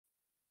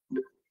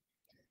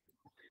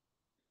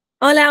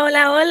Hola,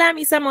 hola, hola,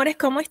 mis amores,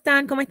 ¿cómo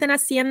están? ¿Cómo están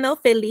haciendo?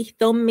 Feliz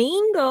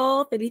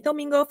domingo, feliz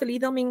domingo,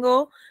 feliz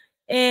domingo.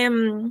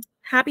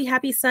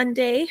 Happy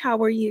Sunday.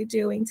 How are you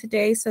doing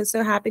today? So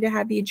happy to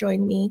have you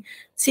join me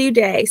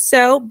today.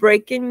 So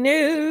breaking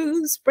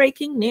news,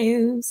 breaking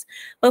news.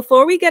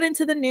 Before we get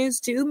into the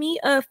news, do me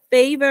a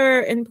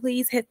favor and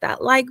please hit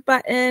that like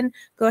button.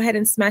 Go ahead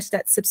and smash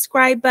that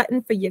subscribe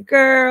button for your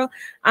girl.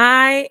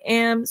 I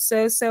am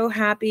so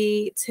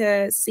happy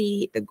to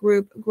see the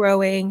group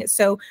growing.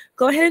 So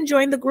go ahead and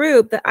join the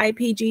group, the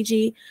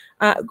IPGG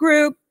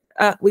group.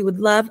 We would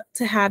love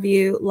to have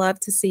you, love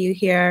to see you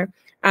here.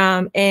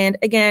 And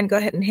again, go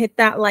ahead and hit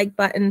that like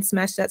button,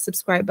 smash that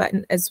subscribe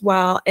button as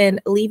well,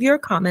 and leave your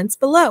comments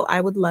below.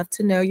 I would love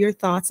to know your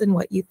thoughts and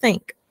what you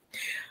think.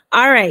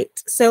 All right,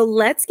 so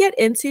let's get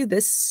into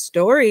this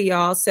story,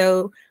 y'all.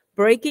 So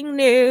breaking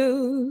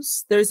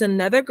news, there's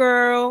another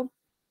girl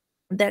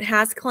that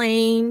has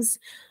claims,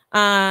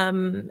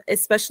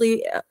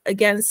 especially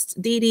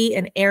against Diddy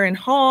and Aaron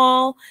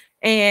Hall.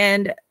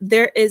 And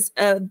there is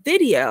a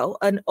video,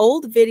 an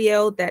old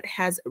video that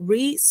has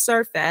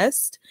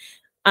resurfaced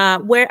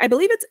where I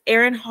believe it's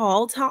Aaron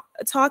Hall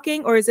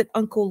talking, or is it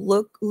Uncle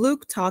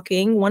Luke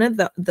talking? One of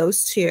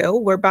those two.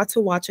 We're about to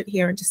watch it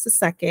here in just a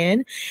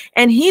second.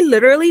 And he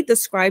literally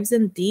describes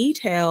in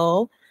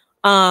detail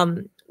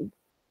some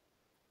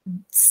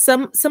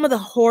of the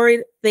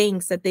horrid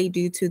things that they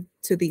do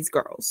to these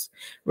girls,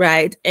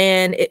 right?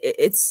 And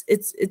it's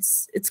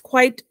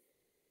quite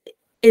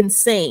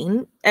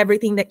insane,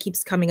 everything that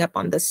keeps coming up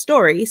on this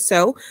story.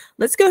 So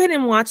let's go ahead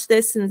and watch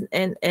this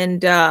and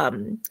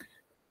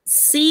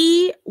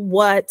see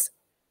what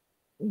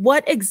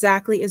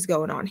exactly is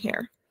going on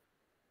here.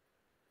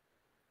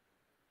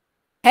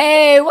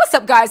 Hey, what's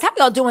up, guys? How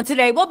y'all doing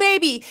today? Well,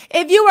 baby,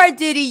 if you are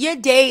Diddy, your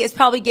day is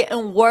probably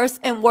getting worse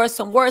and worse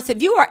and worse.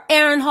 If you are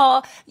Aaron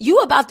Hall, you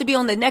about to be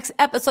on the next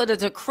episode of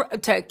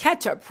To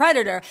Catch a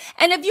Predator.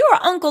 And if you are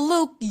Uncle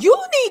Luke, you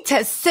need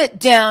to sit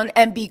down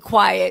and be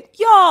quiet.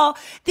 Y'all,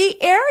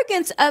 the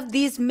arrogance of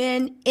these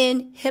men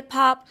in hip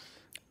hop,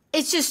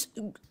 it's just,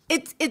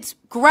 it's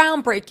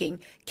groundbreaking.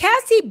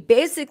 Cassie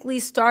basically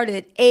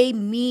started a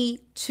Me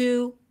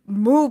Too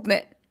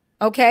movement,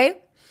 okay?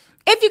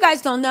 If you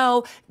guys don't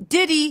know,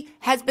 Diddy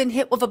has been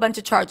hit with a bunch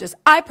of charges.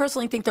 I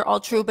personally think they're all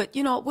true, but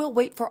you know, we'll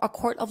wait for a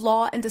court of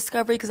law and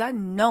discovery because I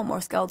know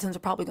more skeletons are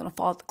probably going to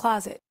fall out the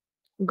closet.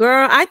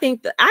 Girl, I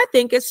think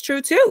it's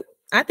true too.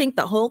 I think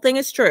the whole thing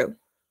is true.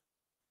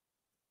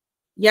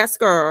 Yes,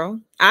 girl.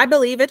 I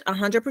believe it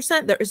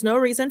 100%. There is no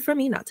reason for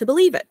me not to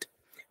believe it.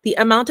 The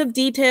amount of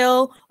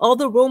detail, all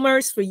the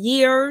rumors for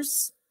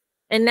years,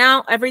 and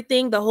now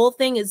everything, the whole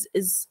thing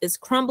is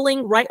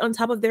crumbling right on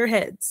top of their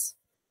heads.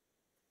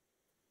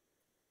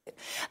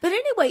 But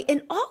anyway,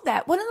 in all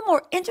that, one of the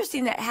more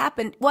interesting that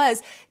happened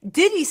was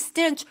Diddy's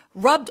stench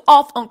rubbed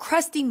off on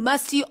crusty,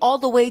 musty, all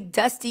the way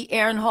dusty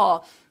Aaron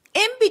Hall.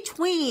 In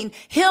between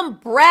him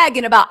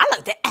bragging about, I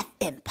like to F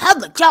in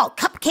public, y'all,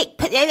 cupcake,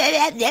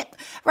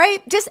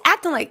 right? Just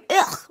acting like,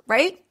 ugh,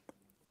 right?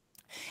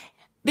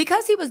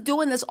 Because he was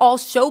doing this all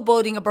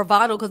showboating and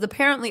bravado, because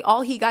apparently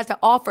all he got to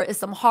offer is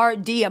some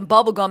hard D and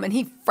bubblegum, and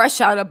he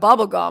fresh out of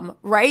bubblegum,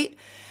 right?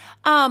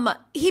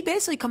 He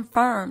basically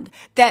confirmed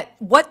that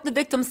what the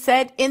victim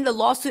said in the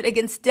lawsuit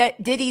against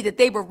Diddy, that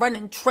they were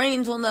running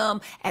trains on them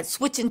and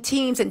switching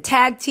teams and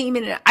tag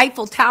teaming and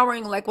Eiffel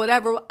Towering, like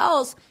whatever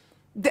else,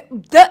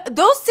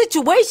 those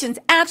situations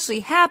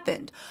actually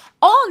happened.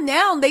 All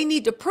now they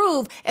need to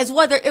prove is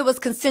whether it was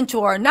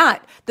consensual or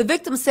not. The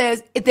victim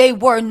says they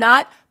were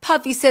not.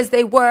 Puffy says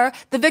they were.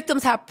 The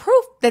victims have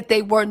proof that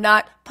they were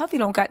not. Puffy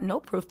don't got no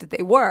proof that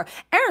they were.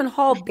 Aaron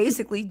Hall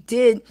basically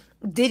did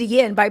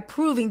Diddy in by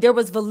proving there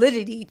was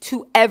validity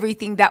to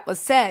everything that was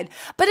said.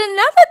 But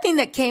another thing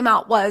that came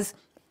out was,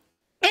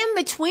 in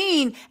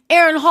between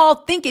Aaron Hall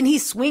thinking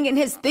he's swinging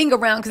his thing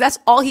around because that's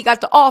all he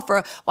got to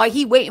offer while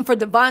he waiting for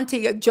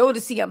Devontae,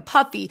 Jodeci, and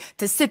Puffy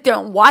to sit there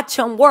and watch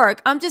him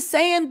work. I'm just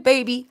saying,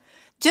 baby,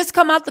 just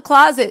come out the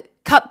closet,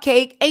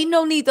 cupcake. Ain't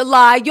no need to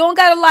lie. You don't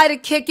got to lie to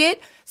kick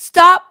it.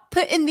 Stop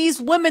putting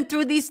these women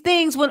through these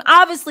things when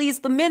obviously it's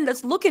the men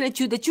that's looking at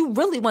you that you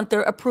really want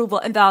their approval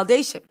and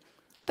validation.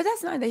 But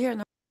that's neither here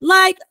nor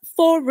like,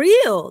 for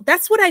real.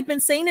 That's what I've been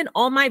saying in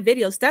all my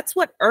videos. That's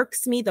what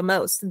irks me the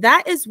most.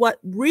 That is what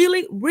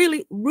really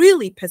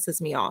pisses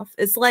me off.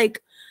 It's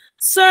like,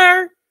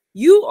 sir,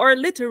 you are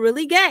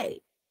literally gay.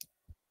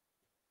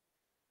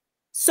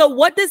 So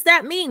what does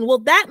that mean? Well,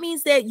 that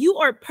means that you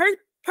are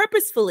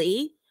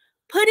purposefully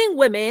putting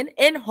women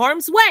in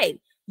harm's way,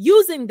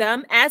 using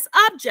them as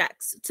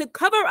objects to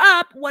cover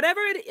up whatever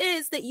it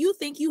is that you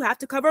think you have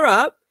to cover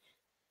up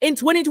in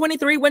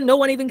 2023 when no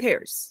one even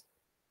cares.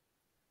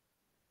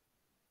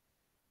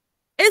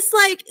 It's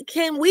like,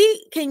 can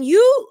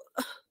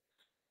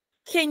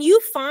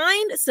you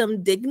find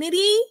some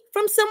dignity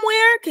from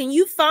somewhere? Can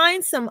you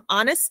find some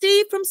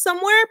honesty from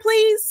somewhere,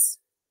 please?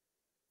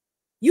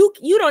 You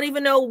don't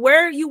even know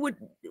where you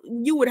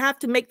would have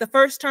to make the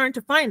first turn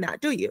to find that,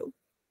 do you?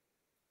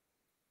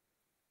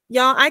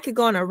 Y'all, I could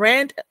go on a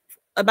rant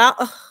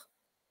about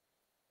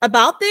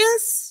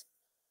this.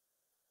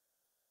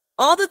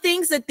 all the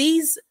things that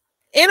these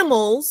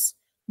animals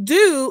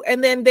do,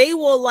 and then they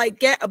will like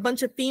get a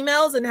bunch of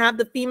females and have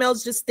the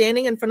females just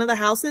standing in front of the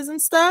houses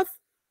and stuff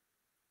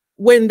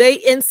when they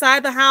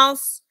inside the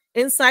house,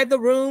 inside the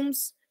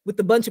rooms with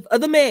a bunch of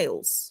other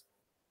males.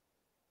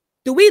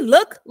 Do we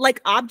look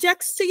like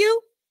objects to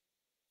you?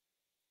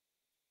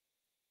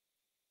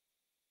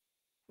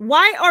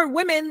 Why are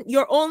women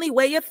your only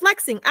way of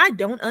flexing? I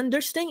don't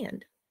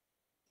understand.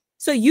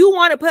 So you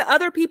want to put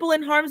other people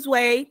in harm's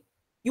way.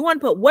 You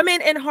want to put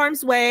women in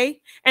harm's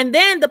way. And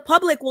then the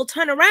public will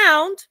turn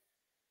around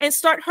and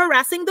start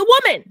harassing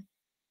the woman,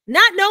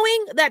 not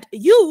knowing that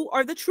you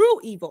are the true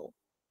evil.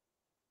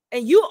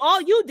 And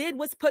all you did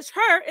was push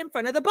her in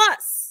front of the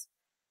bus.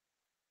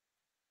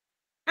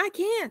 I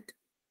can't.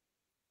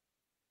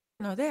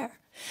 No, there.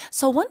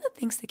 So one of the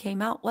things that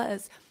came out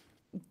was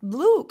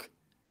Luke.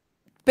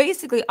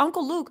 Basically,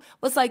 Uncle Luke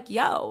was like,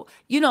 yo,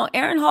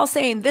 Aaron Hall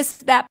saying this,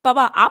 that, blah,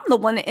 blah. I'm the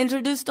one that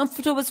introduced him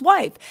to his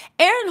wife.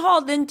 Aaron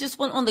Hall then just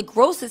went on the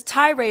grossest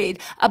tirade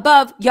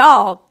above,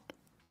 y'all.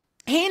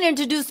 He didn't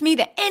introduce me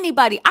to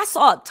anybody. I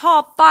saw a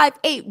tall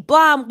 5'8"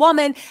 blonde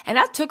woman, and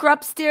I took her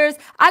upstairs.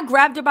 I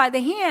grabbed her by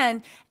the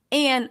hand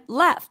and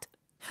left.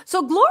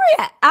 So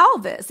Gloria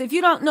Alvis, if you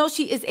don't know,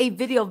 she is a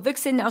video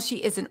vixen. Now she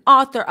is an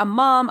author, a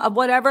mom, a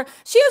whatever.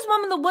 She is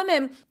one of the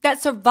women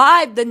that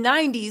survived the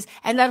 90s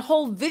and that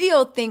whole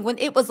video thing when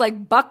it was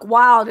like buck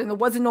wild and there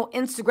wasn't no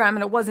Instagram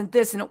and it wasn't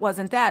this and it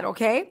wasn't that,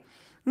 okay?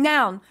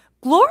 Now,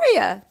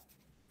 Gloria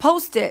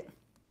posted,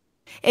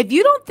 if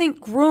you don't think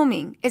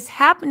grooming is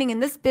happening in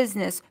this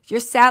business, you're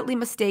sadly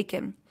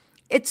mistaken.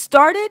 It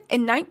started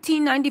in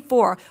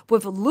 1994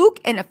 with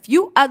Luke and a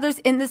few others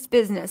in this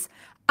business.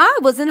 I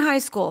was in high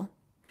school.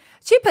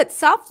 She put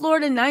South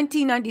Florida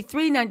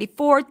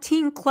 1993-94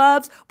 teen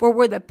clubs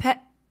where the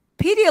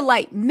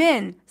Pedialyte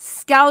men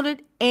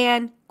scouted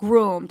and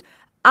groomed.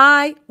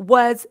 I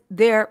was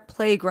their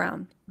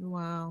playground.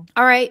 Wow.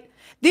 All right.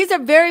 These are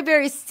very,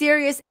 very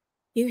serious.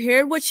 You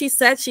heard what she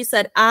said? She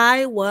said,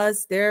 I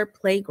was their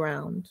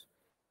playground.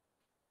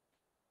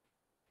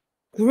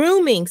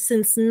 Grooming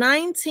since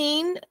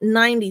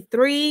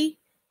 1993.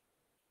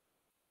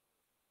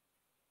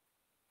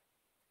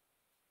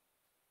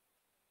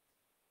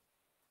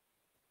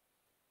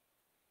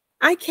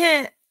 I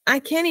can't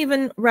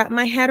even wrap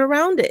my head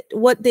around it,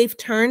 what they've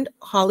turned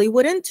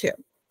Hollywood into.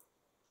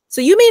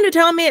 So you mean to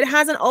tell me it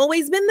hasn't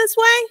always been this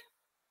way?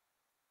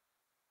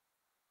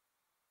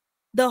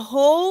 The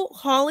whole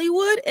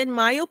Hollywood, in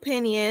my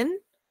opinion,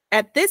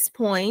 at this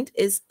point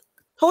is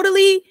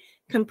totally,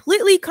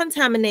 completely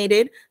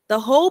contaminated. The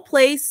whole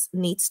place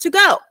needs to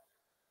go.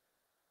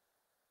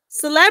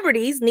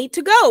 Celebrities need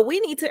to go. We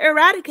need to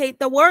eradicate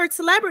the word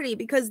celebrity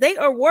because they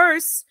are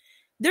worse.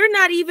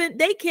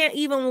 They can't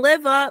even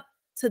live up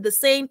to the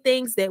same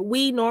things that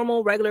we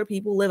normal, regular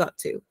people live up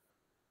to.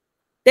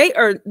 They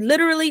are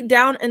literally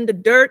down in the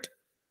dirt,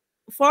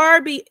 all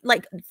the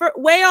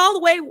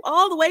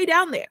way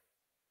down there.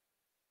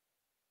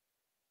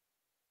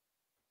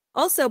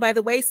 Also, by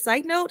the way,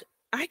 side note,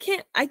 I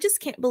just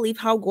can't believe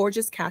how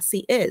gorgeous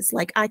Cassie is.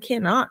 Like, I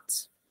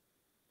cannot.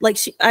 Like,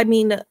 she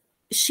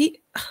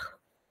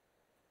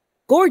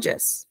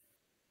gorgeous.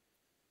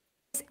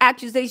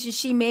 Accusation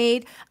she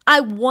made,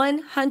 I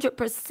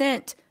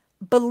 100%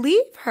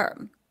 believe her.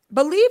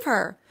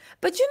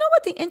 But you know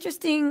what the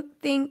interesting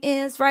thing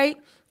is, right?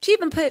 She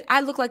even put,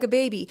 I look like a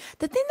baby.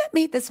 The thing that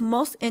made this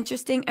most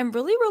interesting and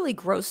really, really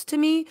gross to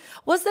me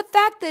was the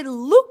fact that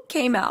Luke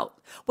came out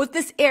with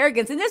this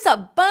arrogance. And there's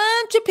a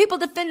bunch of people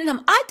defending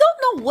him. I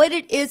don't know what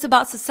it is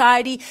about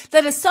society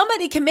that if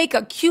somebody can make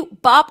a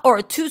cute bop or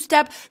a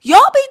two-step,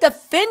 y'all be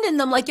defending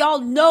them like y'all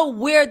know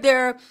why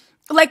they're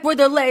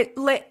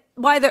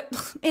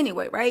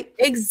anyway, right?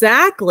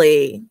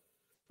 Exactly.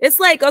 It's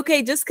like,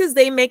 okay, just because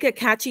they make a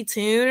catchy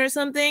tune or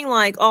something,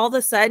 like all of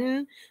a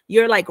sudden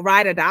you're like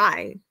ride or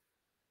die.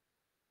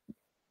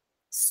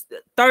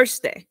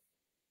 Thursday.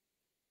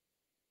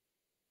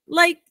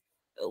 Like,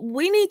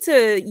 we need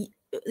to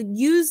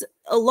use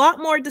a lot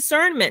more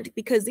discernment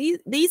because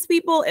these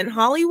people in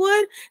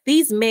Hollywood,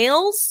 these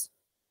males,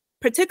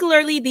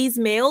 particularly these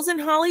males in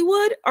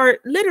Hollywood, are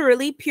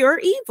literally pure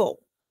evil.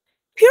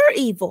 Pure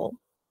evil.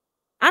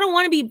 I don't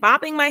want to be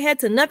bopping my head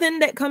to nothing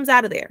that comes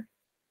out of there.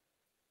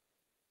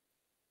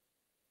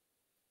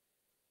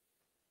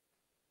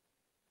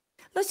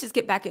 Let's just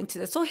get back into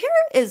this. So here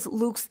is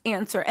Luke's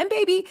answer. And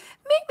baby,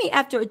 meet me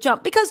after a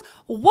jump because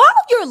while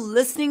you're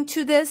listening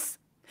to this,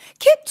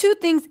 keep two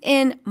things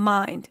in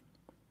mind.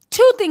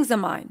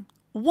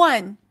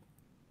 One,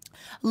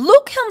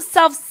 Luke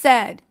himself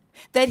said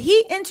that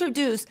he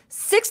introduced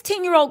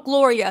 16-year-old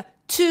Gloria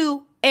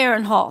to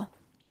Aaron Hall.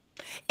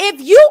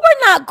 If you were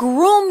not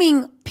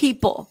grooming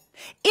people,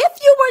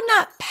 if you were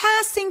not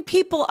passing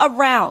people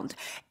around,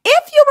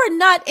 if you were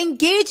not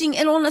engaging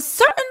in on a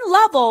certain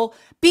level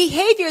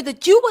behavior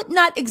that you would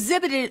not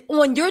exhibit it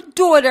on your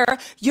daughter,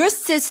 your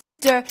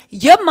sister,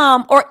 your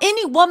mom, or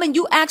any woman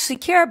you actually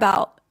care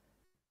about,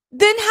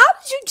 then how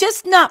did you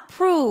just not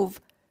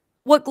prove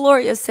what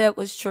Gloria said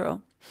was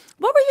true?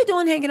 What were you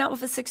doing hanging out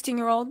with a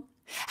 16-year-old?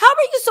 How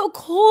are you so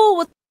cool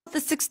with the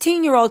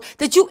 16-year-old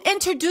that you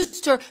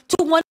introduced her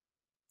to one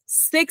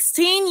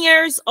 16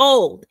 years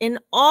old. In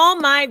all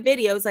my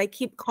videos, I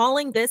keep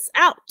calling this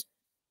out.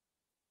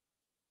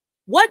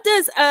 What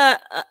does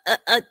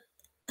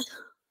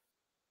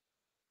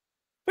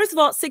first of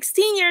all,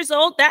 16 years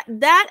old,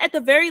 that at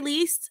the very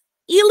least,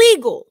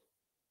 illegal.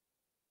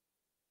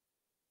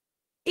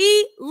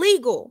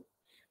 Illegal.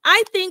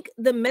 I think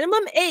the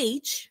minimum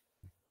age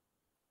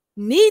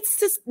needs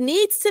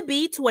to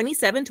be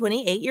 27,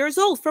 28 years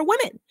old for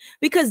women,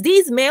 because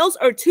these males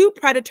are too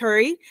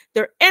predatory.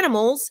 They're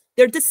animals.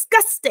 They're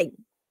disgusting.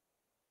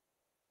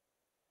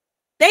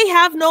 They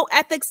have no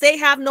ethics. They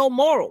have no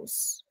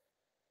morals.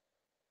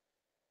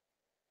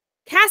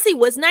 Cassie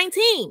was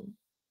 19.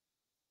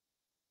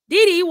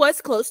 Diddy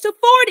was close to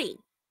 40.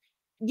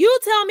 You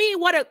tell me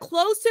what a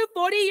close to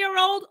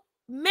 40-year-old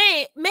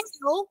male,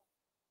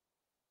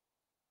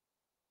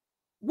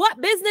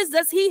 what business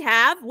does he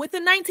have with a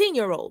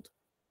 19-year-old?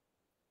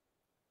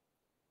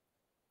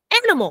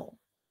 Animal.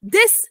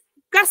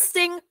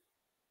 Disgusting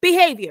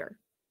behavior.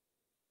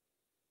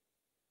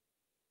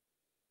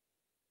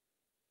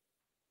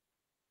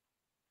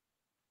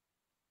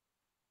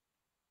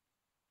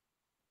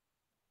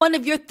 one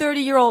of your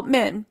 30-year-old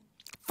men.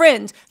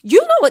 Friends,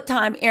 you know what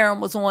time Aaron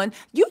was on.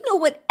 You know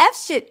what F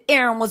shit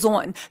Aaron was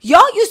on.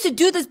 Y'all used to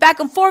do this back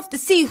and forth to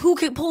see who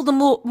could pull the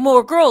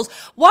more girls.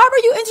 Why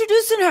were you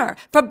introducing her?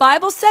 For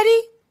Bible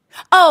study?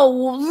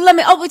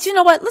 But you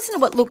know what? Listen to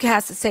what Luke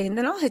has to say, and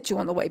then I'll hit you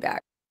on the way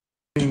back.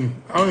 I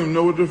don't even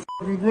know what the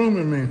fucking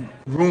grooming means.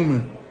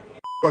 Grooming.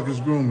 Fuck is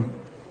grooming?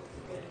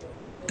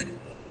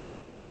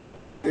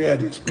 They had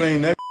to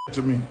explain that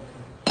to me.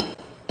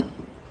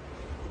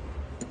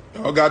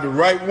 Y'all got the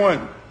right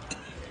one.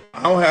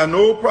 I don't have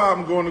no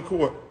problem going to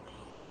court.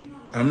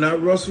 I'm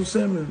not Russell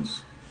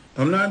Simmons.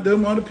 I'm not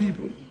them other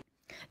people.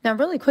 Now,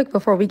 really quick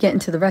before we get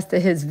into the rest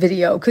of his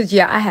video, because,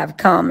 yeah, I have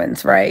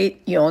comments, right?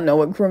 You don't know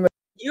what grooming.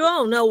 You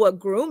don't know what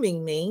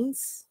grooming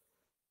means.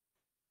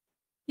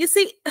 You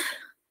see,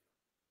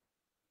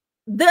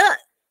 the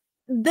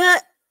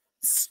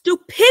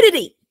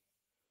stupidity.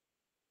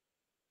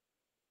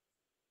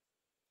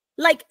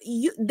 Like,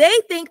 they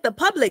think the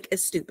public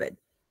is stupid.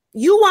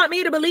 You want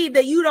me to believe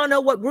that you don't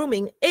know what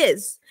grooming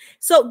is.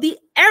 So the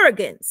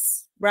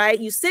arrogance, right?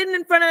 You sitting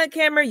in front of the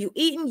camera, you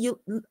eating, you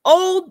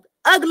old,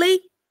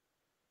 ugly,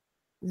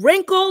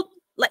 wrinkled.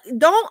 Like,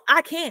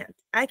 I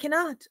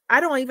cannot.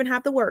 I don't even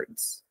have the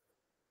words.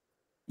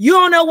 You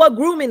don't know what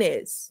grooming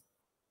is.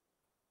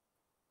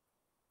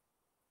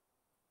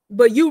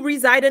 But you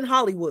reside in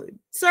Hollywood,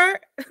 sir.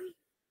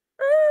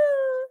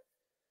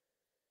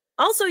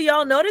 Also,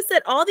 y'all notice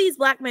that all these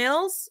black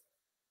males,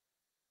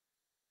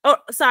 oh,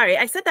 sorry,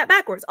 I said that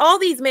backwards. All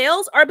these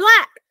males are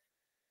black.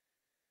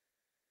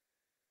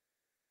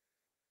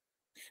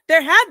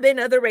 There have been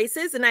other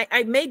races, and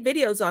I made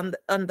videos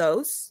on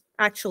those,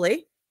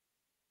 actually,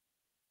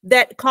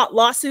 that caught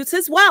lawsuits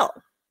as well.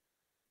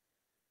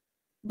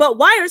 But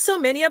why are so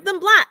many of them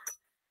black?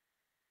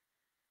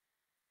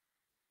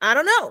 I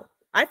don't know.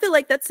 I feel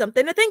like that's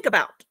something to think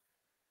about.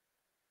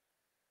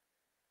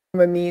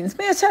 Means,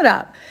 man, shut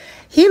up.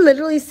 He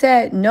literally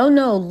said, no,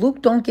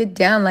 Luke, don't get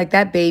down like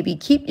that, baby.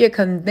 Keep your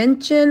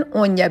convention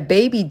on your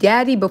baby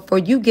daddy before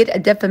you get a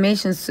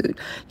defamation suit.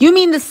 You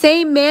mean the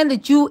same man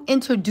that you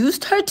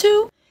introduced her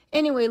to?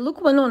 Anyway,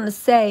 Luke went on to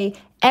say,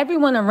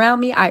 everyone around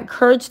me, I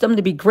encourage them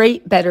to be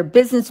great, better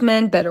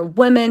businessmen, better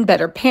women,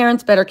 better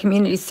parents, better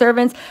community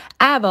servants.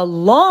 I have a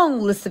long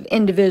list of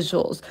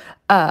individuals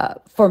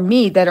for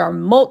me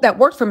that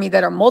work for me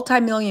that are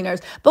multimillionaires.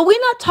 But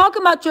we're not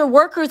talking about your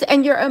workers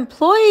and your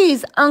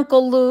employees,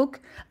 Uncle Luke.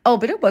 Oh,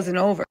 but it wasn't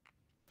over.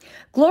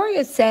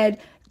 Gloria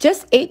said,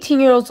 just 18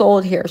 years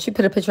old here. She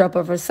put a picture up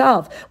of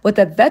herself with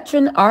a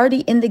veteran already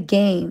in the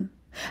game.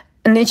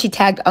 And then she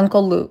tagged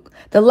Uncle Luke.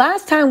 The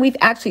last time we've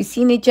actually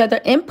seen each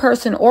other in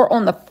person or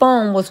on the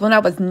phone was when I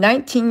was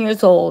 19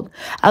 years old.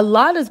 A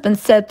lot has been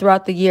said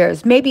throughout the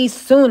years. Maybe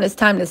soon it's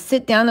time to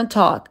sit down and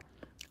talk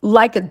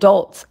like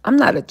adults. I'm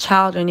not a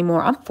child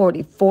anymore. I'm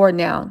 44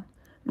 now,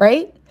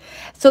 right?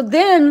 So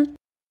then.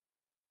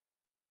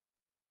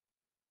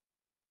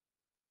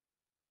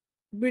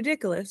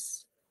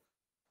 Ridiculous.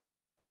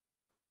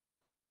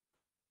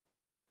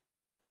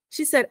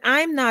 She said,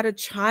 I'm not a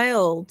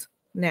child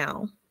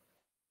now.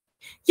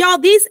 Y'all,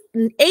 these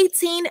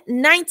 18,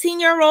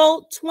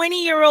 19-year-old,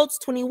 20-year-olds,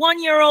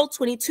 21-year-olds,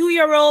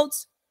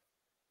 22-year-olds,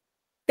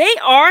 they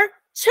are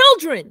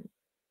children.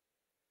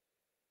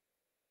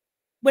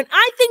 When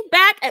I think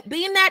back at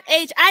being that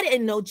age, I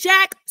didn't know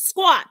jack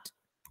squat.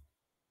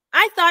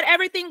 I thought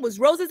everything was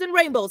roses and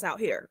rainbows out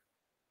here.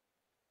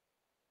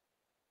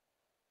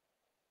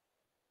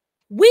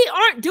 We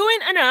aren't doing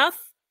enough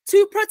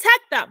to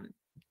protect them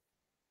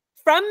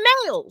from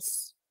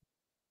males.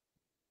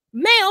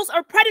 Males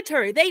are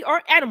predatory. They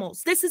are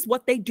animals. This is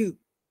what they do.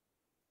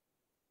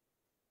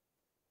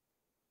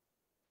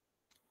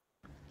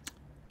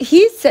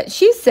 He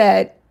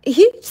said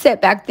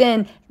back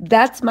then,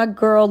 that's my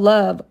girl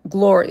love,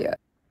 Gloria.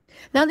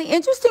 Now, the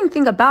interesting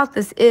thing about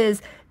this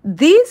is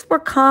these were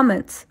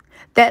comments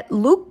that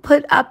Luke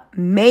put up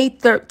May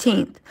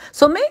 13th.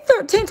 So May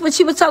 13th, when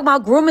she was talking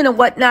about grooming and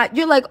whatnot,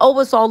 you're like, oh,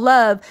 it's all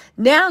love.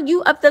 Now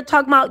you up there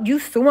talking about you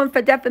suing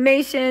for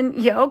defamation.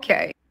 Yeah,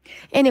 okay.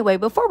 Anyway,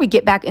 before we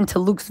get back into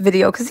Luke's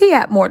video, because he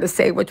had more to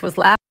say, which was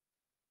laughable.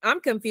 I'm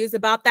confused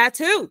about that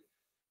too.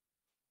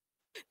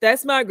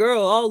 That's my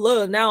girl, all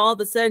love. Now all of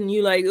a sudden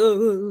you like,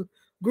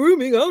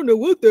 grooming, I don't know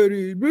what that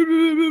is. Blah,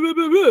 blah, blah,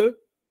 blah, blah.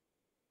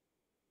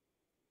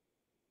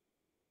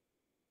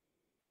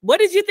 What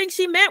did you think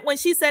she meant when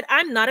she said,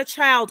 I'm not a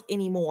child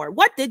anymore?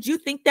 What did you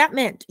think that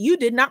meant? You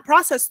did not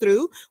process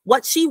through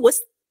what she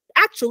was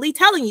actually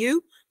telling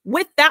you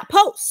with that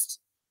post.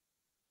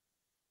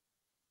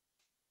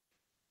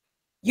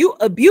 You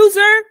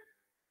abuser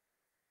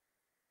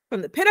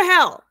from the pit of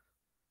hell.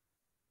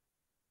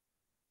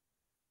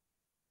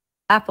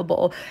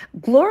 Laughable.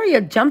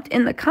 Gloria jumped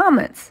in the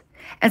comments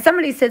and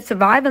somebody said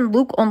surviving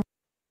Luke on.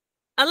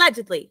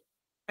 Allegedly.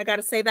 I got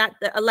to say that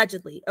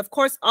allegedly. Of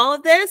course, all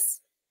of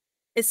this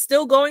is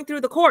still going through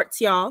the courts,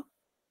 y'all.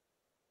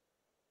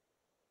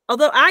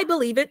 Although I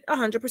believe it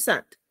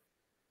 100%.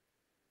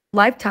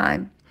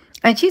 Lifetime.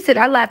 And she said,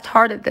 I laughed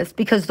hard at this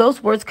because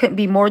those words couldn't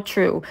be more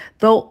true.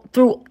 Though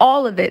through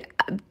all of it,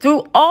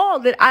 through all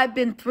that I've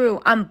been through,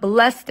 I'm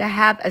blessed to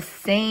have a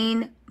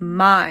sane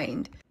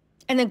mind.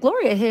 And then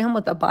Gloria hit him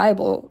with a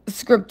Bible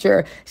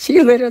scripture.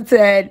 She literally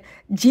said,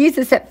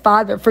 Jesus said,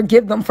 Father,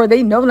 forgive them, for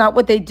they know not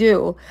what they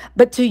do.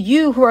 But to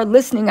you who are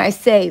listening, I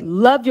say,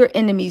 love your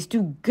enemies,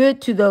 do good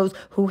to those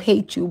who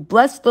hate you,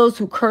 bless those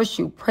who curse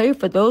you, pray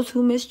for those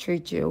who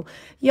mistreat you.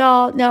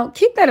 Y'all, now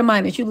keep that in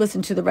mind as you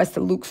listen to the rest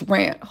of Luke's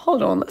rant.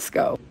 Hold on, let's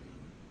go.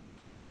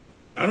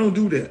 I don't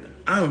do that.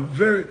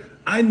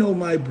 I know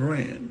my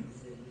brand.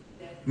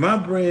 My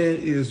brand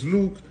is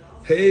Luke,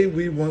 hey,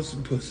 we want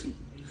some pussy.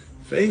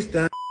 Face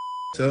down,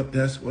 up,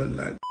 that's what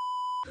like.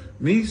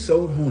 Me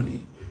so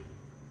horny.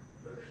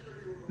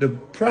 The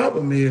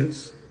problem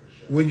is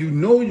when you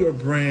know your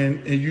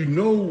brand and you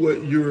know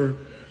what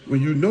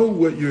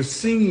you're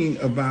singing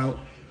about,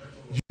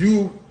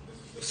 you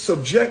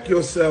subject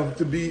yourself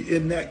to be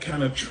in that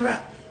kind of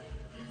trap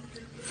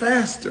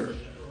faster.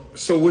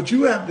 So what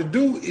you have to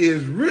do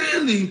is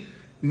really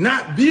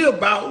not be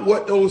about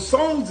what those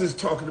songs is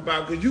talking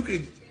about, because you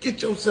can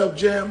get yourself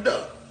jammed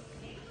up.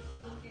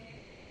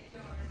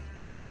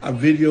 I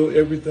video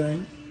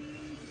everything.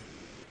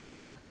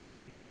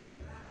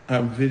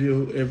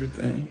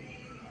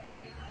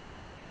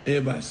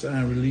 Everybody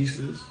sign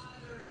releases.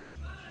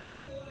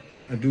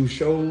 I do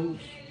shows.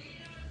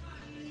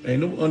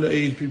 Ain't no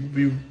underage people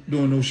be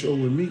doing no show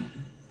with me.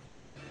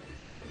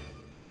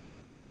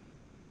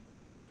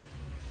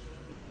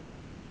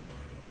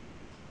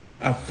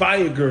 I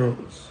fire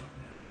girls.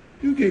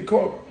 You get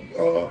caught,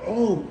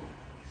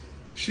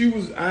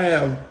 I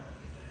have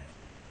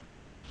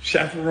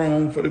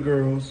chaperone for the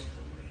girls,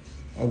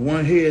 a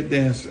one head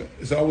dancer.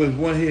 It's always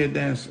one head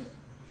dancer.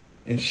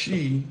 And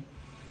she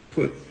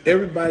put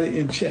everybody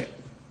in check.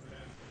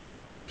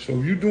 So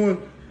you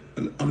doing,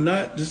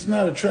 this is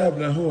not a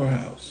traveling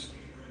whorehouse.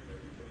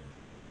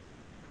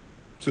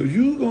 So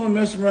you gonna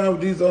mess around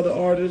with these other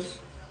artists,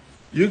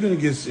 you're gonna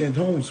get sent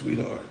home,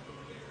 sweetheart.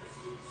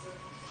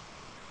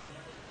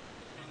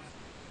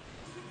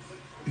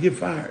 You get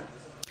fired.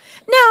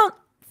 Now,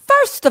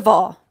 first of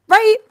all,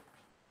 right?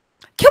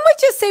 Can we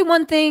just say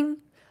one thing?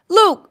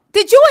 Luke,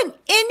 did you in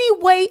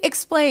any way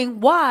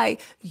explain why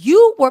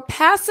you were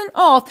passing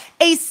off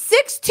a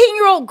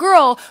 16-year-old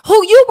girl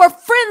who you were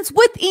friends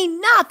with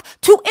enough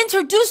to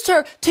introduce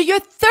her to your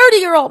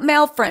 30-year-old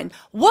male friend?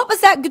 What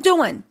was that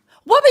doing?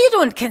 What were you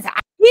doing?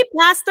 He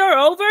passed her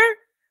over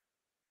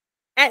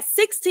at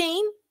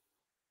 16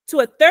 to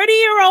a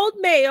 30-year-old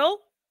male,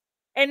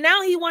 and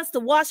now he wants to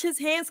wash his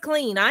hands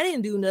clean. I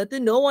didn't do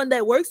nothing. No one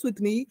that works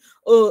with me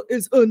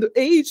is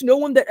underage. No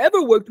one that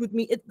ever worked with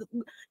me.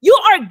 You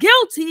are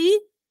guilty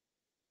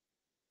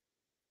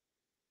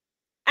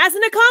as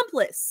an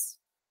accomplice.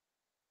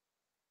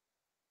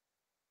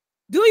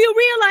 Do you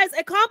realize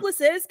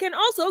accomplices can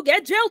also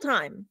get jail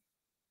time?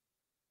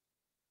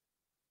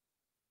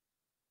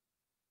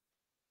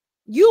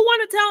 You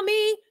want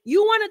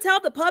to tell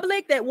the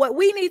public that what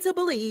we need to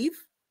believe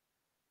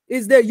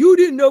is that you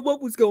didn't know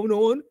what was going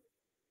on?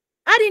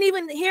 I didn't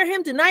even hear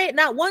him deny it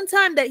not one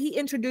time that he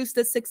introduced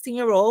this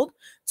 16-year-old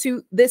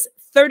to this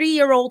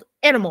 30-year-old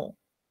animal.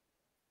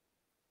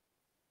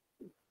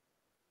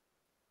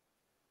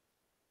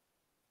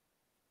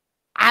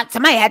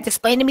 Somebody had to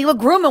explain to me what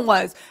grooming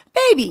was.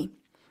 Baby,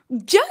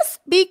 just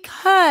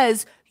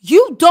because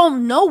you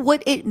don't know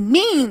what it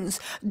means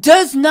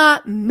does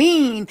not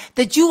mean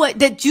that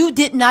you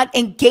did not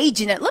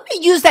engage in it. Let me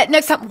use that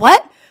next time.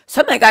 What?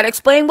 Somebody got to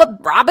explain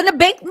what robbing a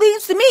bank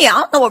means to me. I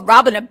don't know what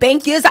robbing a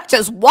bank is. I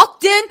just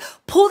walked in,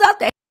 pulled out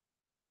the.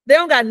 They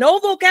don't got no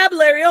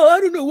vocabulary. Oh, I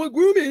don't know what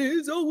grooming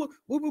is. Oh,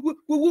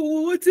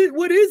 what's it?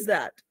 What is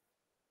that?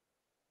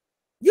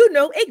 You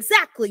know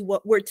exactly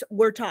what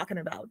we're talking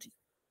about.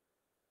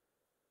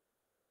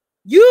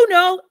 You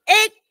know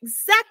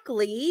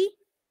exactly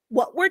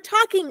what we're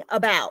talking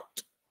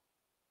about.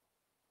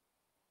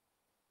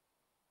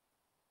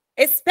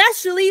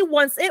 Especially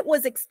once it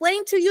was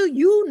explained to you,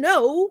 you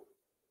know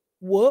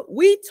what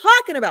we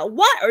talking about.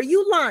 Why are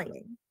you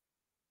lying?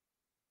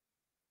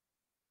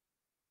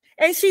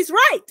 And she's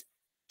right.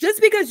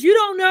 Just because you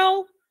don't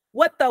know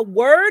what the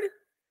word,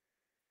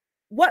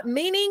 what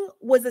meaning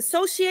was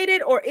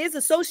associated or is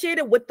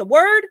associated with the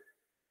word,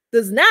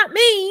 does not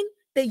mean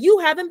that you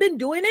haven't been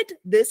doing it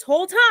this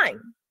whole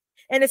time.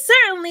 And it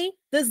certainly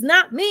does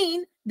not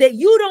mean that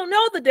you don't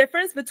know the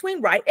difference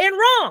between right and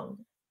wrong.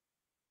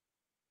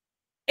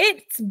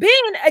 It's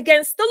been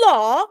against the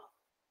law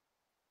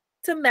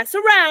to mess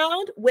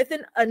around with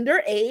an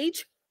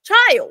underage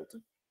child.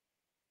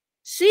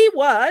 She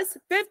was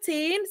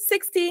 15,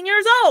 16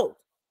 years old.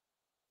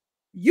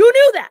 You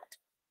knew that.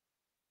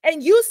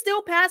 And you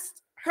still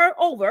passed her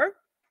over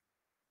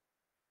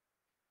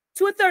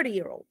to a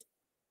 30-year-old,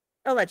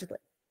 allegedly.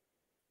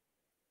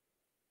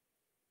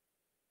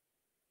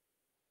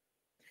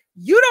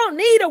 You don't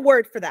need a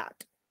word for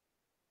that.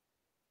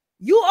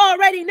 You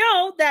already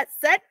know that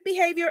said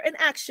behavior and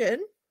action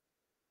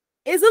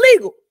is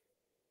illegal.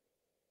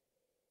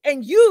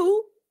 And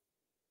you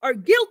are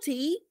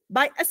guilty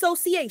by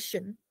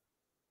association.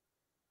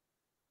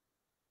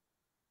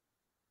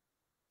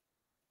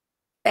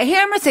 The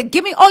hammer said,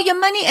 give me all your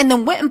money, and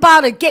then went and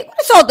bought a gate.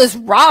 What's all this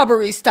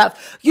robbery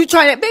stuff? You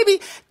trying to, baby,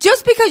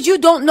 just because you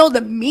don't know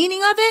the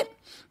meaning of it,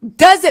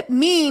 doesn't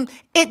mean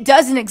it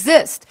doesn't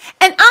exist.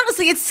 And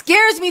honestly, it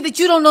scares me that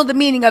you don't know the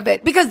meaning of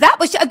it, because that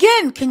was,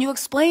 again, can you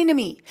explain to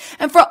me?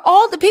 And for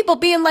all the people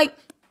being like,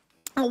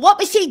 what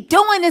was she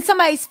doing in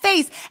somebody's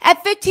face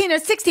at 15 or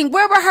 16?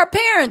 Where were her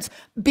parents?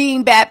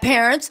 Being bad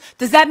parents.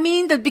 Does that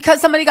mean that because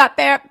somebody got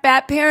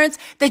bad parents,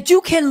 that you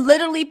can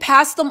literally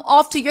pass them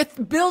off to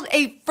build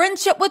a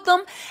friendship with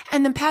them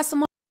and then pass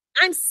them off?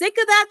 I'm sick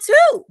of that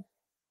too.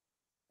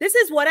 This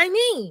is what I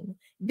mean.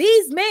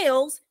 These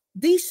males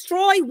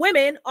destroy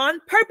women on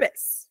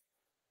purpose.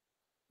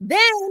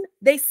 Then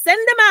they send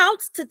them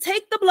out to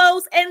take the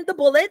blows and the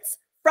bullets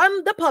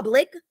from the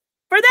public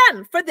for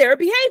them, for their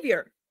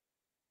behavior.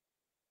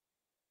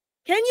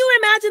 Can you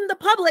imagine the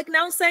public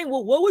now saying,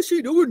 well, what was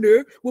she doing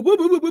there?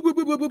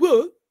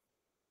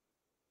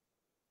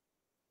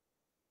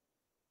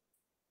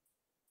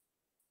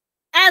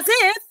 As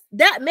if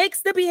that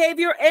makes the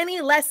behavior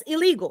any less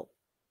illegal.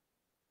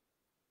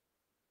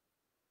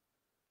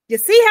 You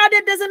see how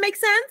that doesn't make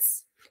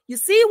sense? You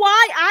see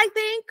why I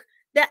think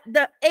that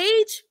the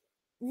age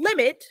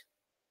limit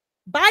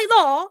by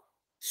law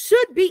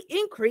should be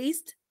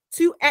increased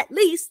to at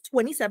least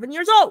 27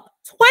 years old.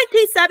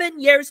 27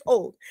 years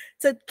old,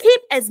 to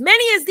keep as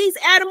many of these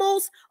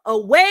animals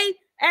away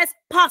as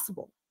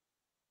possible.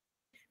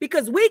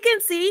 Because we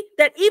can see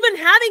that even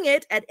having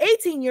it at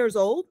 18 years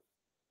old,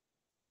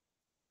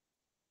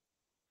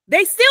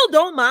 they still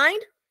don't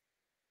mind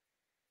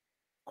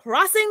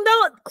crossing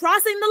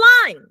the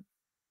line.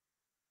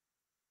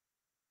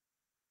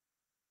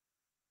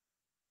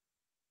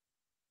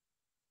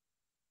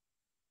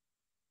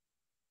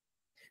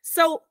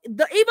 So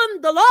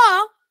even the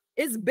law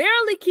is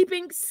barely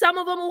keeping some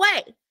of them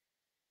away.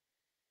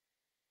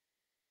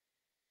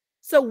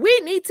 So we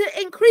need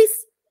to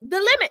increase the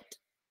limit.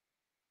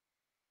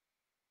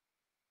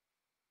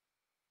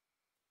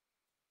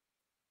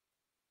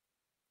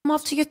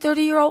 Off to your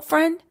 30-year-old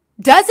friend?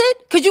 Does it?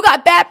 Because you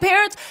got bad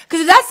parents?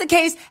 Because if that's the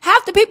case,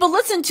 half the people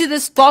listen to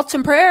this thoughts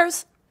and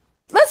prayers.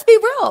 Let's be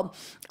real.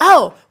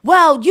 Oh,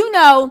 well,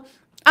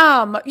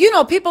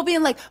 people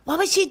being like, what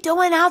was she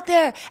doing out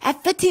there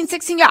at 15,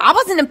 16 years? I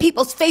wasn't in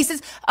people's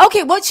faces.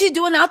 Okay, what's she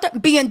doing out there?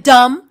 Being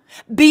dumb,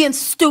 being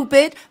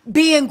stupid,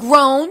 being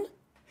grown,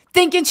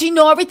 thinking she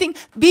know everything,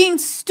 being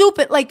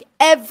stupid like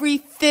every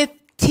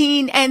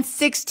 15 and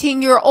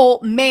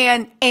 16-year-old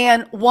man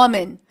and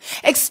woman.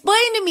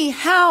 Explain to me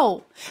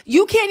how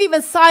you can't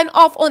even sign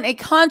off on a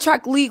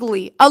contract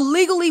legally, a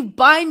legally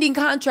binding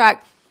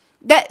contract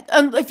that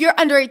if you're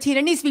under 18,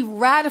 it needs to be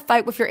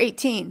ratified if you're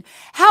 18.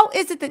 How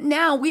is it that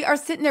now we are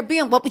sitting there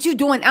being, what were you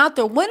doing out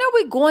there? When are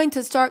we going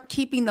to start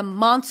keeping the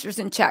monsters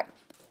in check?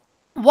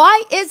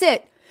 Why is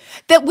it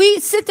that we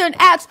sit there and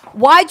ask,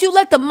 why'd you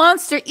let the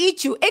monster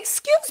eat you?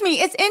 Excuse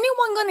me, is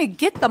anyone going to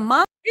get the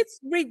monster?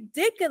 It's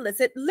ridiculous.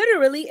 It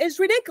literally is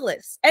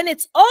ridiculous. And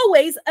it's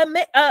always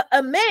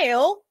a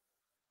male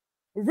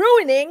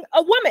ruining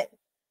a woman.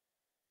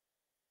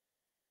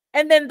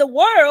 And then the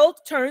world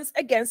turns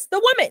against the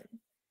woman.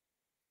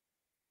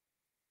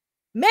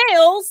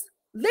 Males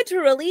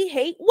literally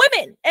hate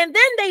women. And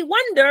then they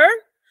wonder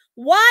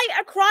why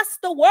across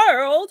the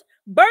world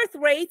birth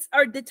rates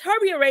are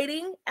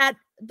deteriorating at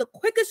the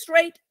quickest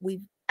rate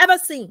we've ever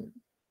seen.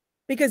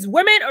 Because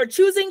women are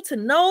choosing to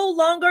no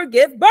longer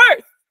give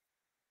birth.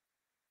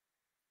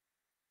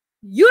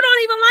 You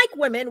don't even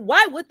like women.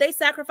 Why would they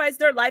sacrifice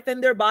their life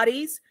and their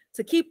bodies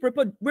to keep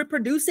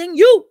reproducing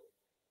you?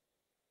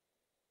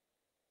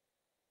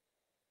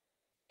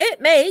 It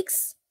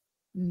makes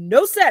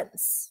no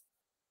sense.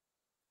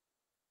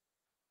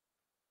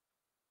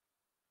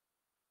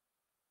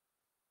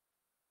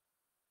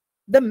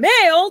 The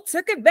male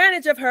took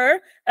advantage of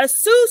her,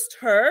 assuaged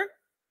her,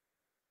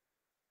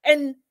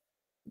 and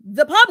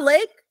the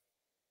public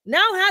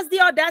now has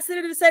the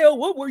audacity to say, oh,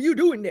 what were you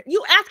doing there?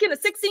 You asking a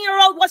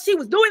 16-year-old what she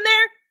was doing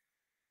there?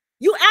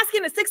 You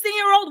asking a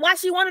 16-year-old why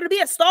she wanted to be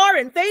a star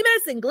and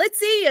famous and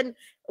glitzy and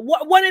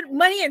wanted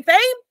money and fame?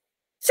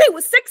 She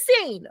was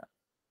 16.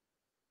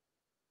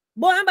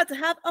 Boy, I'm about to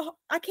have,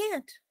 I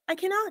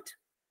cannot.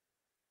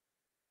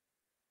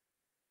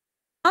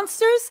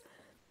 Monsters?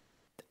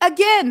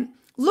 Again,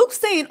 Luke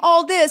saying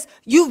all this,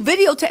 you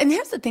videotape, and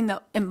here's the thing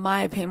that, in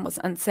my opinion, was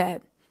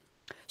unsaid.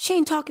 She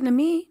ain't talking to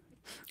me.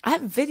 I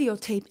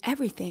videotape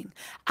everything.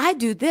 I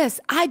do this.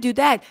 I do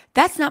that.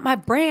 That's not my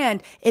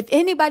brand. If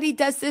anybody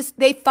does this,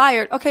 they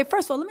fired. Okay,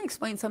 first of all, let me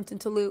explain something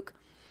to Luke.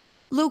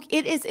 Luke,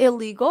 it is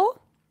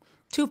illegal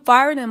to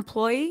fire an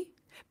employee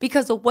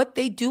because of what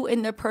they do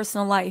in their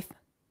personal life.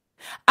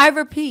 I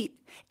repeat,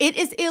 it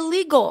is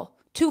illegal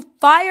to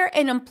fire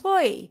an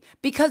employee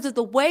because of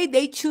the way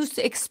they choose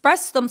to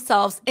express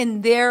themselves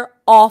in their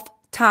off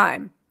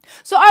time.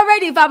 So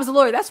already, if I was a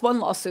lawyer, that's one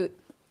lawsuit.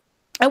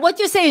 And what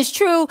you're saying is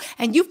true,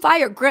 and you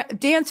fire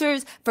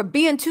dancers for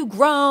being too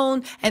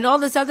grown and all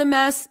this other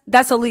mess,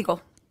 that's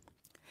illegal.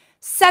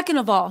 Second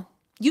of all,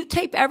 you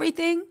tape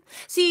everything.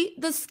 See,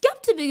 the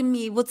skeptic in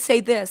me would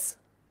say this.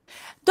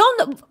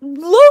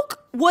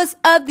 Luke was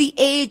of the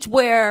age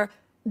where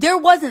there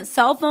wasn't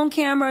cell phone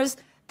cameras.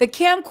 The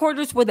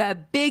camcorders were the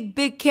big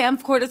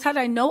camcorders. How did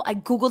I know? I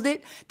Googled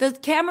it. The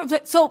cameras.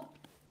 So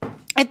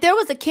if there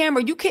was a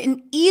camera, you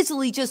couldn't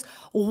easily just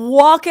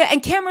walk it.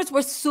 And cameras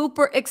were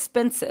super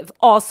expensive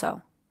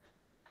also.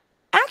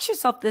 Ask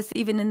yourself this,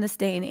 even in this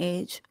day and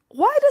age.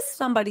 Why does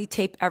somebody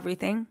tape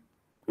everything?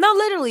 No,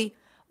 literally.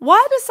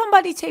 Why does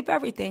somebody tape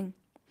everything?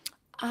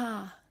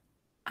 I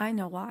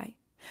know why.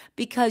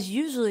 Because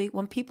usually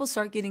when people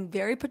start getting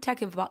very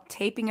protective about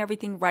taping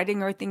everything,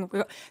 writing everything,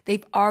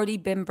 they've already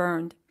been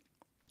burned.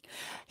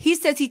 He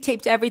says he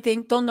taped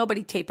everything. Don't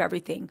nobody tape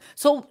everything.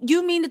 So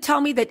you mean to tell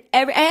me that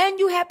and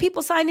you had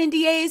people sign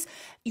NDAs?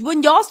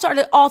 When y'all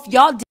started off,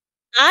 y'all did.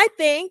 I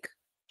think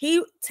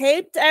he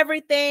taped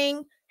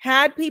everything,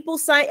 had people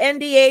sign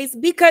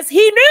NDAs because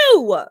he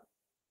knew.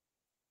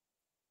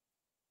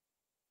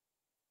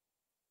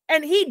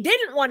 And he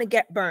didn't want to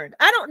get burned.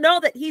 I don't know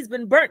that he's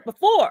been burnt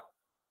before.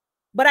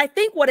 But I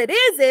think what it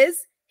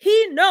is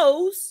he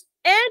knows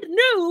and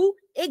knew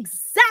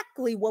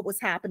exactly what was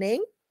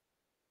happening.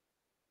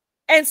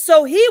 And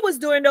so he was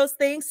doing those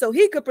things so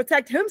he could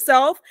protect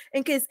himself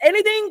in case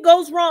anything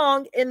goes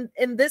wrong in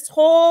this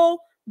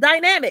whole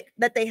dynamic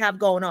that they have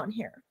going on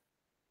here.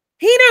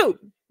 He knew,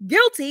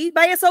 guilty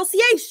by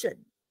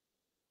association.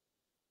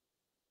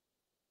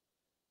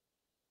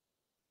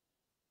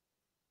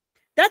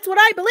 That's what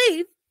I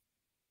believe.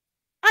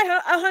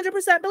 I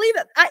 100% believe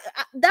it.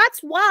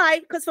 That's why,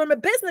 because from a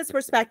business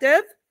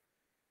perspective,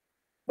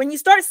 when you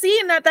start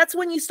seeing that, that's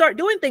when you start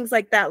doing things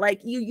like that.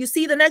 Like you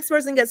see the next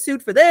person get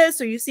sued for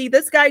this, or you see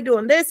this guy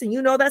doing this, and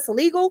you know that's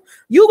illegal.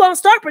 You're going to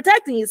start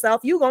protecting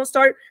yourself. You're going to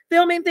start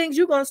filming things.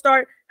 You're going to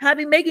start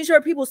making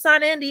sure people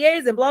sign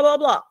NDAs and blah, blah,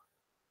 blah.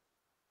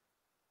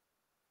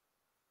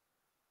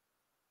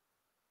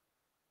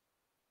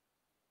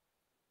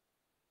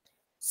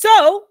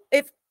 So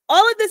if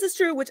all of this is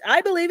true, which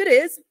I believe it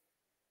is,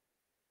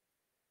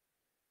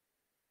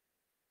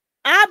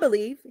 I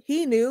believe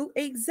he knew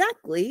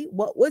exactly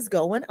what was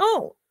going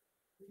on.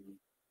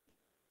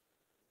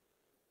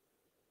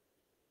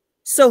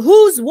 So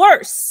who's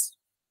worse?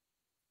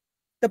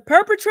 The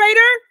perpetrator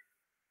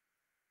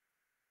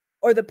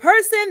or the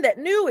person that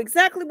knew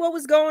exactly what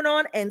was going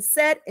on and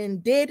said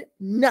and did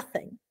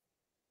nothing?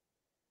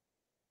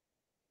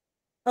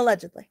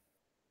 Allegedly.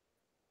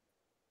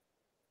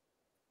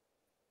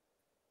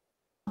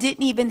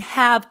 Didn't even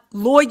have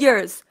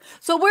lawyers.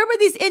 So where were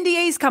these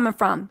NDAs coming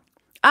from?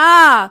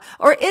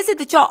 Or is it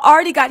that y'all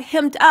already got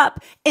hemmed up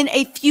in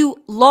a few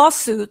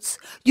lawsuits?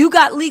 You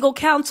got legal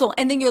counsel,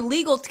 and then your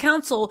legal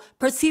counsel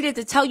proceeded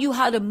to tell you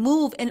how to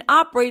move and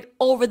operate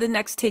over the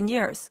next 10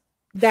 years.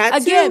 That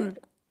again,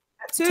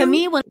 too. To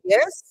me,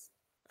 yes,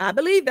 I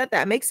believe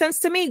that makes sense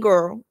to me,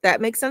 girl. That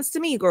makes sense to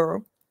me,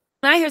 girl.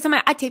 When I hear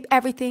somebody, I tape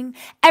everything.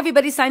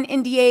 Everybody signed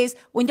NDAs.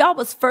 When y'all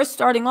was first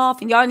starting off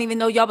and y'all didn't even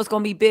know y'all was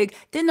going to be big,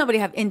 didn't nobody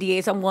have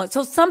NDAs on one.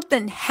 So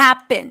something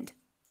happened.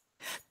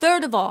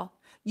 Third of all,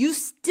 you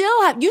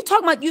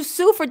talking about you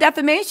sue for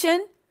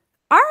defamation.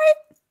 All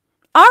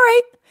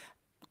right.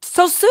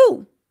 So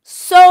sue.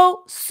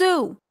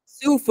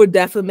 Sue for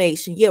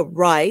defamation. Yeah,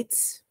 right.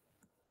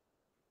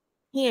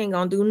 He ain't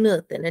gonna do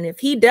nothing. And if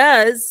he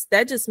does,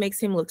 that just makes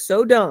him look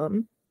so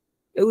dumb.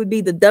 It would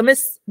be the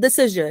dumbest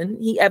decision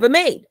he ever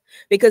made,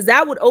 because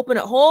that would open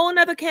a whole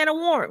nother can of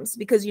worms.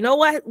 Because you know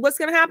what's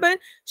going to happen?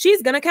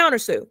 She's going to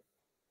countersue.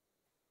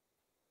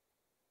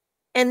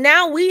 And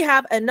now we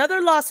have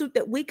another lawsuit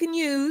that we can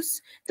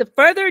use to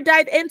further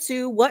dive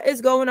into what is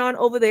going on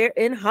over there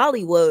in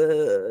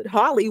Hollywood.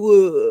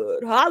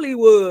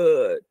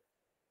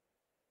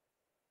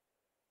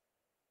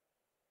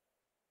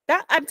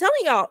 That I'm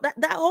telling y'all,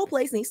 that whole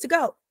place needs to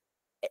go.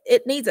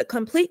 It needs a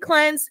complete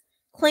cleanse,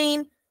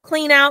 clean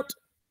out.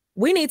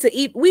 We need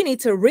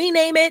to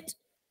rename it.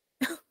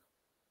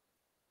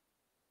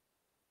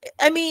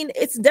 I mean,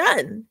 it's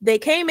done. They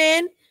came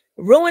in,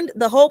 ruined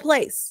the whole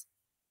place.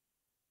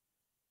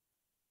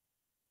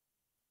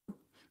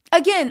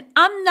 Again,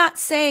 I'm not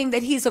saying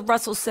that he's a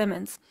Russell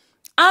Simmons.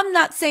 I'm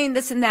not saying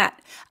this and that.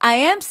 I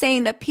am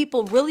saying that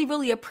people really,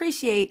 really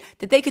appreciate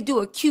that they could do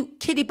a cute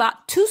kitty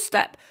bop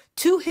two-step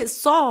to his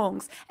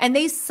songs, and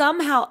they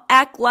somehow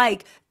act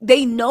like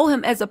they know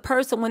him as a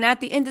person, when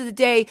at the end of the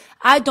day,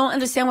 I don't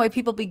understand why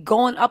people be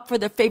going up for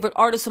their favorite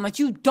artist so much.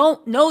 You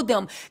don't know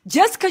them.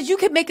 Just because you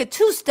can make a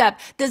two-step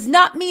does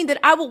not mean that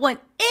I will want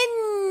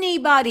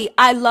anybody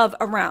I love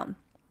around.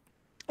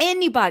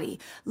 Anybody.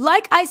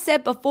 Like I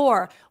said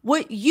before,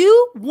 would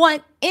you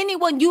want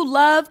anyone you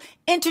love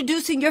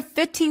introducing your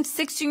 15,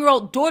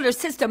 16-year-old daughter,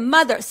 sister,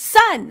 mother,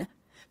 son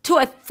to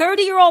a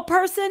 30-year-old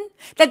person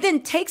that then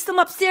takes them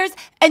upstairs?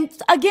 And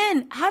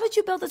again, how did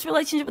you build this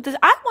relationship with this?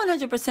 I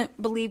 100%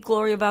 believe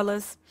Gloria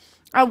Velez.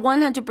 I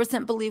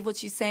 100% believe what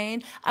she's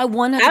saying. I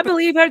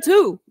believe her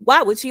too.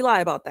 Why would she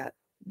lie about that?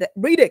 That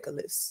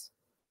ridiculous.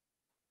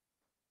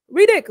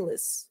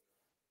 Ridiculous.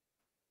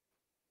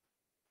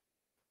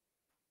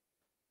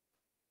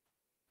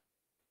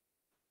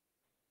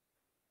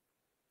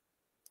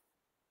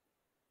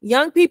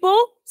 Young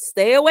people,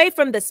 stay away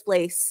from this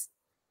place.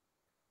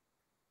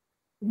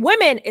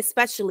 Women,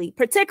 especially,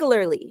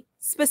 particularly,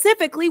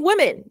 specifically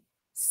women,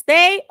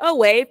 stay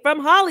away from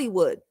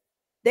Hollywood.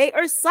 They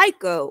are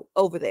psycho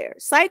over there.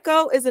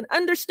 Psycho is an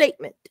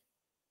understatement.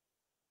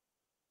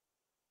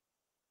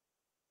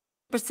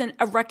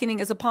 A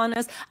reckoning is upon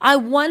us. I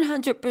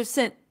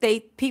 100%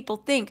 people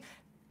think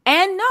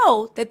and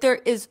know that there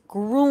is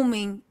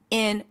grooming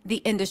in the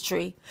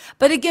industry.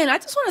 But again, I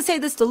just want to say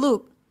this to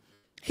Luke.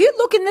 He's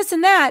looking this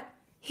and that.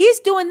 He's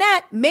doing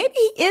that. Maybe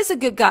he is a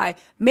good guy.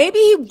 Maybe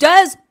he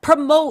does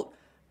promote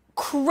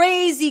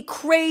crazy,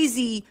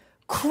 crazy,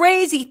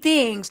 crazy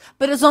things.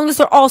 But as long as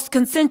they're all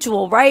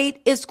consensual, right?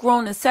 It's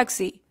grown and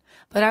sexy.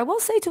 But I will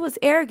say to his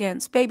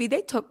arrogance, baby,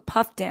 they took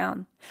Puff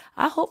down.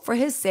 I hope for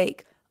his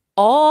sake,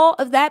 all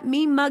of that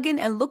mean mugging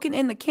and looking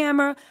in the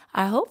camera,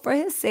 I hope for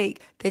his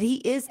sake that he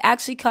is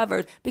actually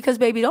covered. Because,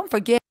 baby, don't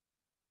forget,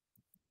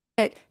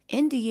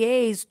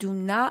 NDAs do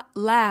not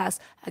last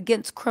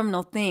against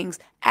criminal things.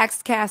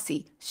 Ask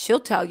Cassie.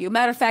 She'll tell you.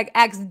 Matter of fact,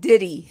 ask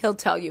Diddy. He'll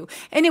tell you.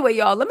 Anyway,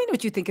 y'all, let me know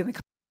what you think in the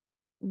comments.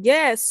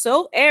 Yes,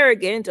 so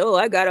arrogant. Oh,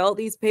 I got all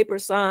these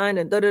papers signed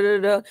and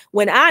da-da-da-da.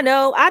 When I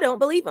know, I don't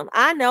believe him.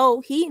 I know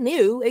he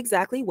knew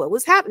exactly what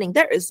was happening.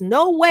 There is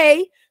no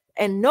way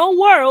and no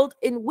world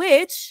in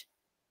which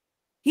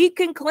he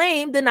can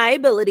claim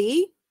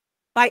deniability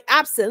by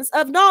absence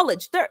of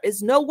knowledge. There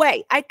is no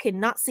way. I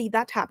cannot see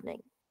that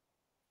happening.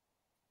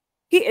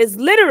 He is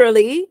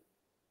literally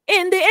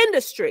in the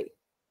industry.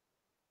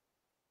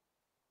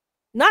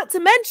 Not to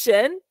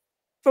mention,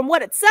 from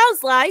what it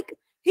sounds like,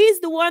 he's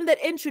the one that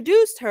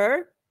introduced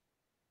her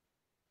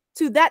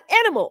to that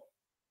animal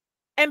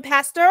and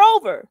passed her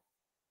over.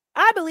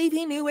 I believe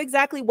he knew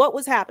exactly what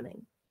was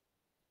happening.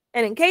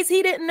 And in case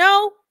he didn't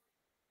know,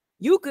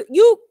 you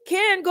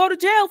can go to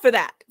jail for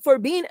that, for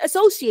being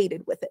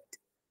associated with it,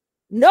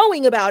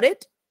 knowing about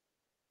it,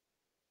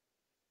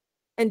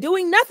 and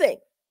doing nothing.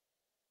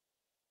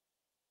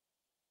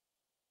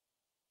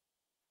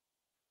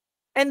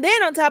 And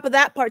then on top of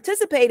that,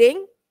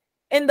 participating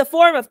in the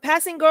form of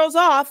passing girls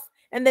off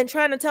and then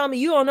trying to tell me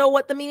you don't know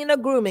what the meaning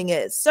of grooming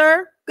is.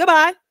 Sir,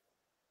 goodbye.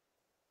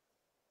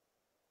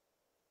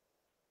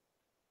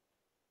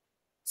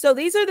 So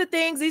these are the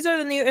things, these are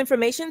the new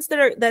informations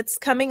that's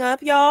coming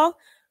up, y'all.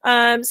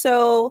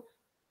 So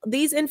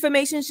these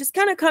informations just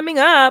kind of coming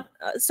up.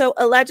 So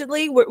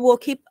allegedly, we'll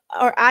keep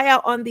our eye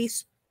out on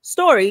these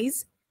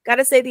stories. Got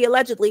to say the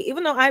allegedly,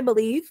 even though I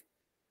believe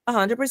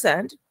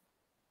 100%.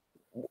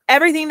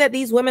 Everything that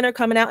these women are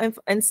coming out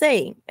and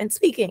saying and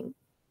speaking.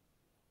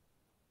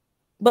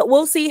 But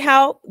we'll see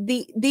how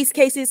these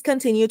cases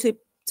continue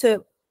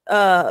to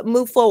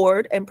move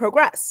forward and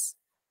progress.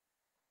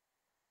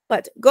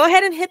 But go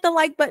ahead and hit the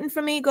like button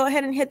for me. Go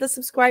ahead and hit the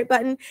subscribe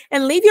button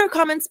and leave your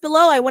comments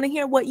below. I want to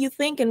hear what you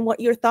think and what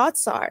your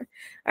thoughts are.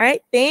 All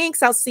right.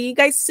 Thanks. I'll see you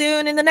guys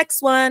soon in the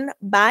next one.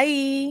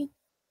 Bye.